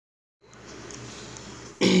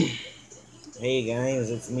Hey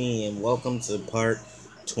guys, it's me, and welcome to part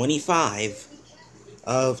 25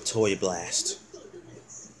 of Toy Blast.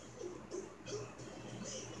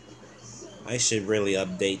 I should really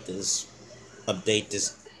update this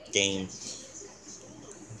game.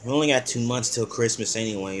 We only got 2 months till Christmas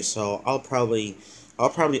anyway, so I'll probably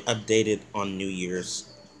update it on New Year's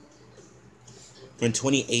when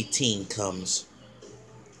 2018 comes.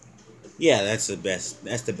 Yeah, that's the best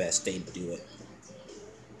day to do it.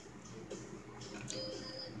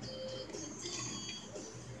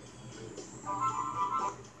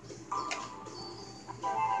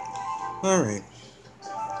 All right,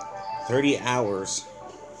 30 hours.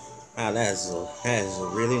 Wow, that is a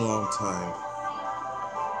really long time.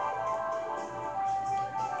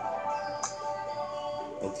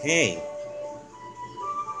 Okay.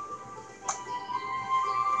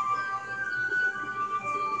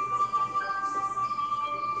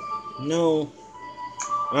 No,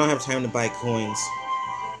 I don't have time to buy coins.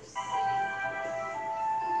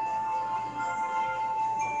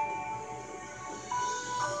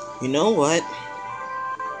 You know what?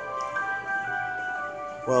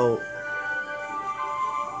 Well,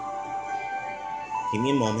 give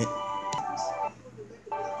me a moment.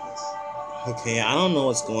 Okay, I don't know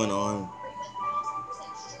what's going on.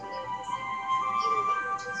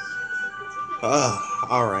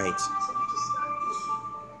 Alright.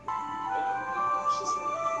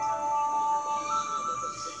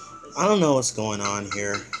 I don't know what's going on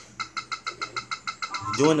here.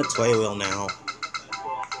 Doing the toy wheel now.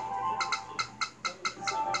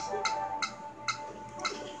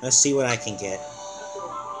 Let's see what I can get.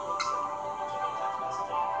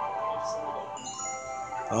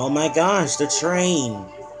 Oh my gosh, the train!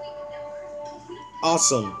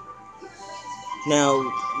 Awesome.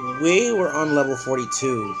 Now, we were on level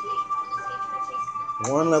 42.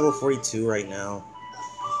 We're on level 42 right now.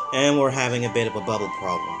 And we're having a bit of a bubble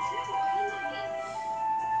problem.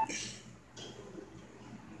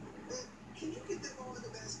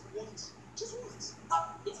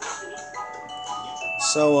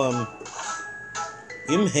 So,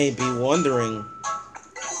 you may be wondering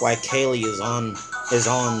why Kaylee is on.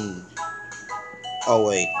 Oh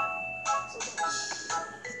wait.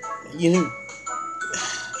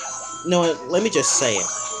 No, let me just say it.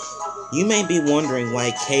 You may be wondering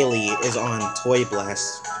why Kaylee is on Toy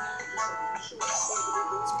Blast.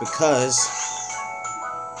 It's because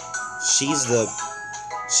she's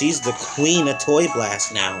the queen of Toy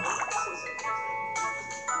Blast now.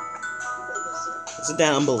 Isn't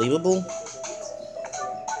that unbelievable?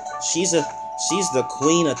 She's the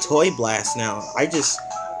queen of Toy Blast now. I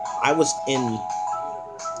was in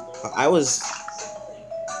I was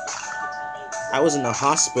I was in the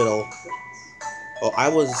hospital. Oh, I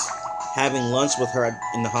was having lunch with her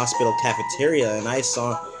in the hospital cafeteria, and I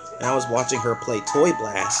was watching her play Toy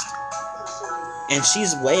Blast. And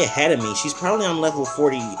she's way ahead of me. She's probably on level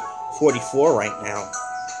 44 right now.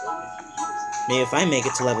 Maybe if I make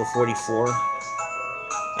it to level 44,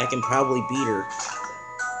 I can probably beat her.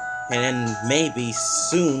 And then maybe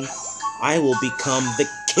soon, I will become the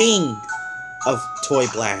king of Toy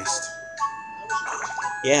Blast.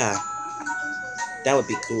 Yeah, that would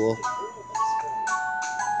be cool.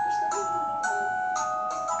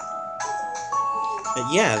 But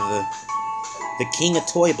yeah, the king of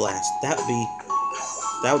Toy Blast. That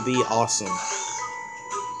would be awesome.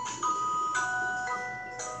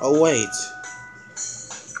 Oh wait,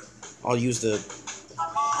 I'll use the.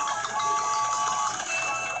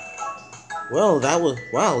 Well,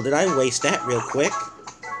 wow. Did I waste that real quick?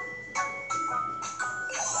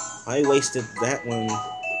 I wasted that one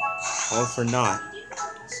all for naught.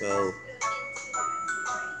 So.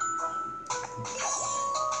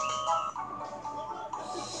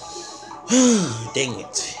 Dang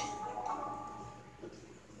it.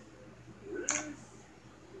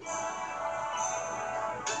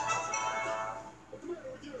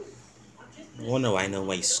 I wonder why I know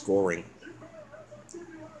why he's scoring.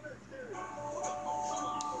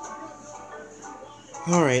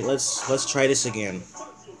 Alright, let's try this again.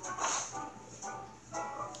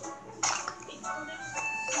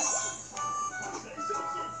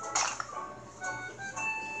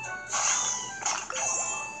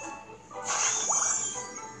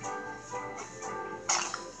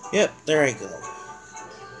 Yep, there I go.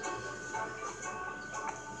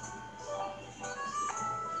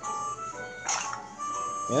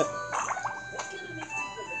 Yep.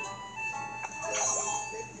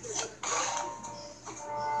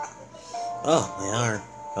 Oh, my arm.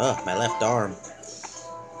 Oh, my left arm.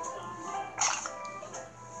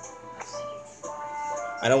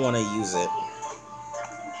 I don't want to use it.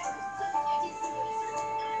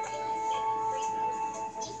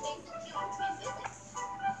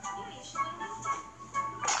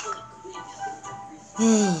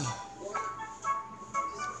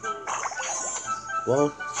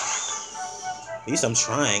 Well, at least I'm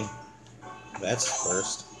trying. That's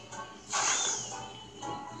first.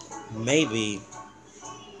 Maybe.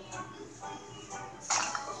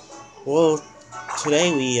 Well,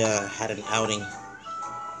 today we had an outing.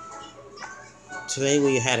 Today,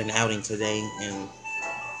 and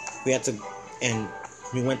we had to, and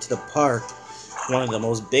we went to the park, one of the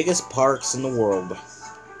most biggest parks in the world,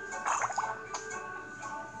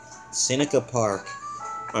 Seneca Park.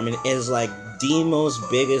 I mean, it is like the most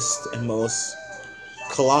biggest and most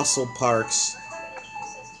colossal parks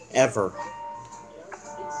ever.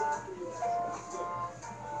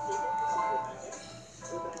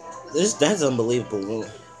 That's unbelievable.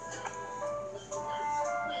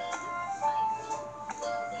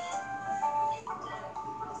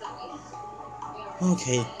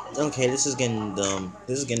 Okay, this is getting dumb.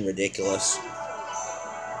 This is getting ridiculous.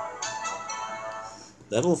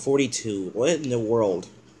 Level 42. What in the world?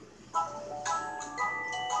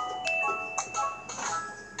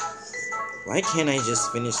 Why can't I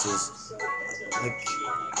just finish this? Like,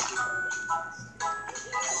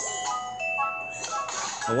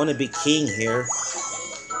 I want to be king here.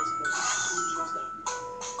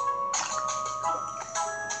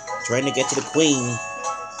 Trying to get to the queen.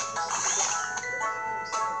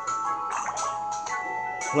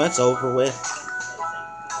 Well, that's over with.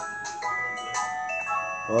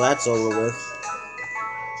 Well, that's over with.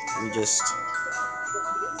 We just...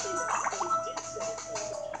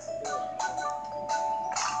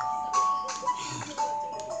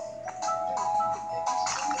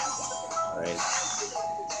 Alright.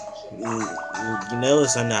 You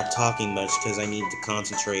notice I'm not talking much because I need to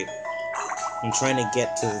concentrate. I'm trying to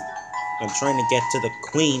get to the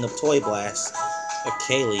Queen of Toy Blast.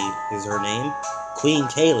 Kaylee is her name. Queen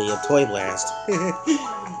Kaylee of Toy Blast.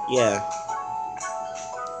 Yeah.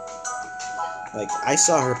 Like, I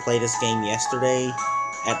saw her play this game yesterday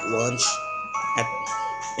at lunch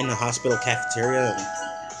in the hospital cafeteria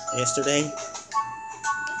yesterday.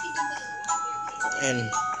 And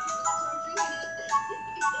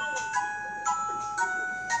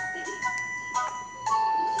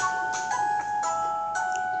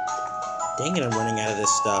dang it, I'm running out of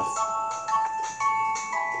this stuff.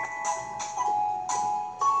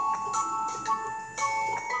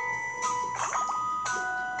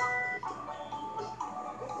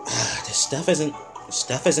 This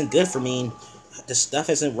stuff isn't good for me. This stuff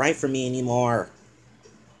isn't right for me anymore.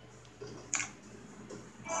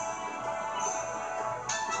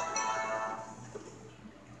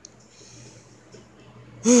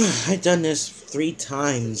 I've done this 3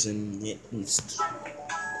 times and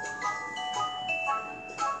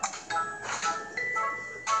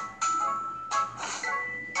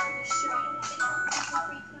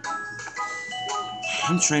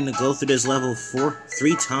I'm trying to go through this level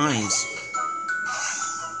 3 times.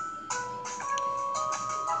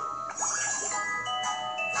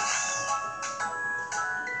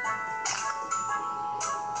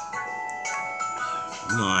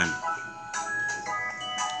 Come on.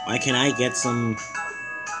 Why can't I get some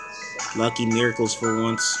lucky miracles for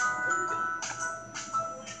once?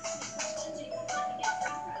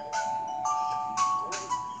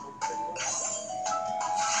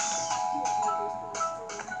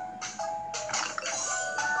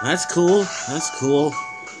 That's cool. That's cool.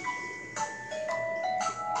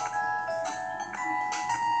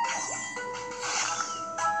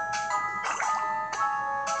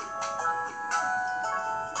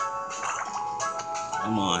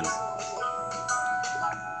 Come on.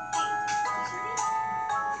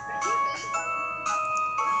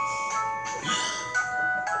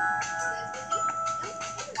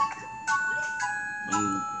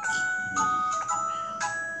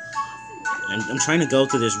 I'm trying to go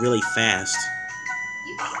through this really fast.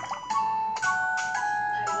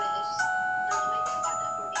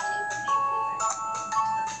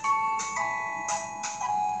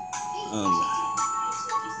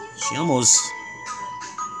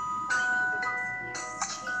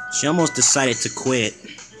 She almost decided to quit.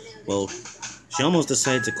 Well, she almost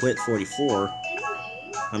decided to quit 44.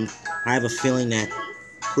 I have a feeling that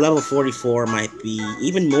level 44 might be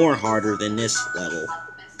even more harder than this level.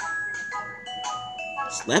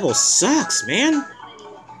 This level sucks, man.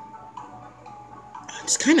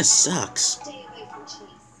 This kind of sucks.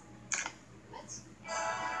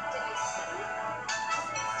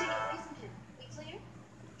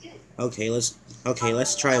 Okay,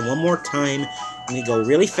 let's try one more time. I'm gonna go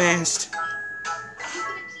really fast.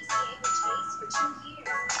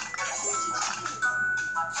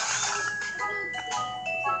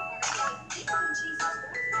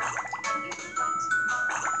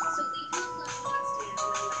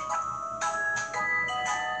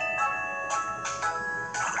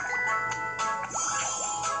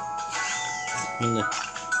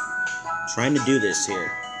 Trying to do this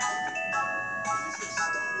here.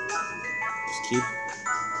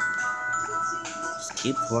 Just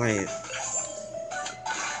keep quiet.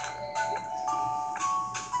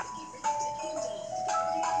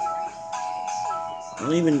 I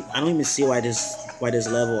don't even see why this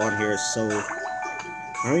level on here is so.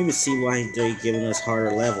 I don't even see why they're giving us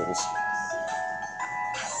harder levels.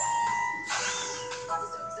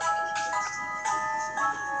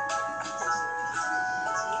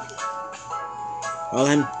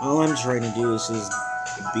 All I'm trying to do is just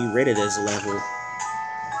be rid of this level.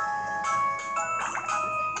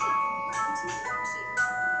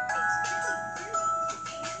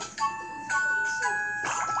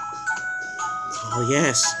 Oh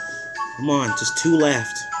yes, come on, just 2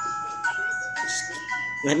 left. Just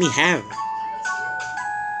let me have it.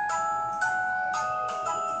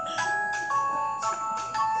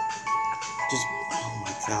 Just, oh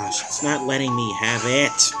my gosh, it's not letting me have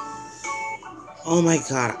it. Oh my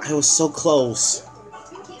god, I was so close.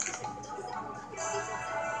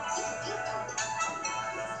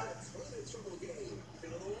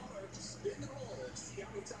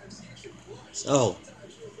 So,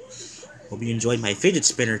 hope you enjoyed my fidget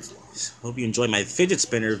spinner. Hope you enjoyed my fidget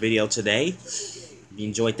spinner video today. If you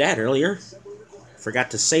enjoyed that earlier, forgot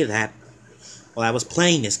to say that while I was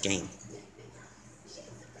playing this game.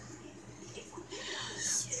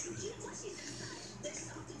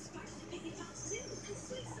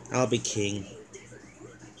 I'll be king.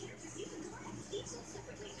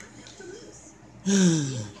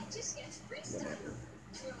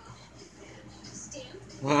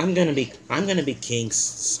 Well, I'm gonna be king. I'm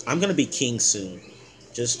gonna be king soon.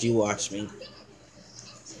 Just you watch me.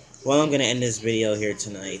 Well, I'm gonna end this video here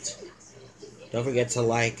tonight. Don't forget to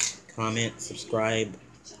like, comment, subscribe,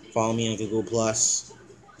 follow me on Google+,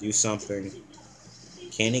 do something.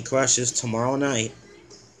 Candy Crush is tomorrow night,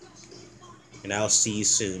 and I'll see you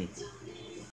soon.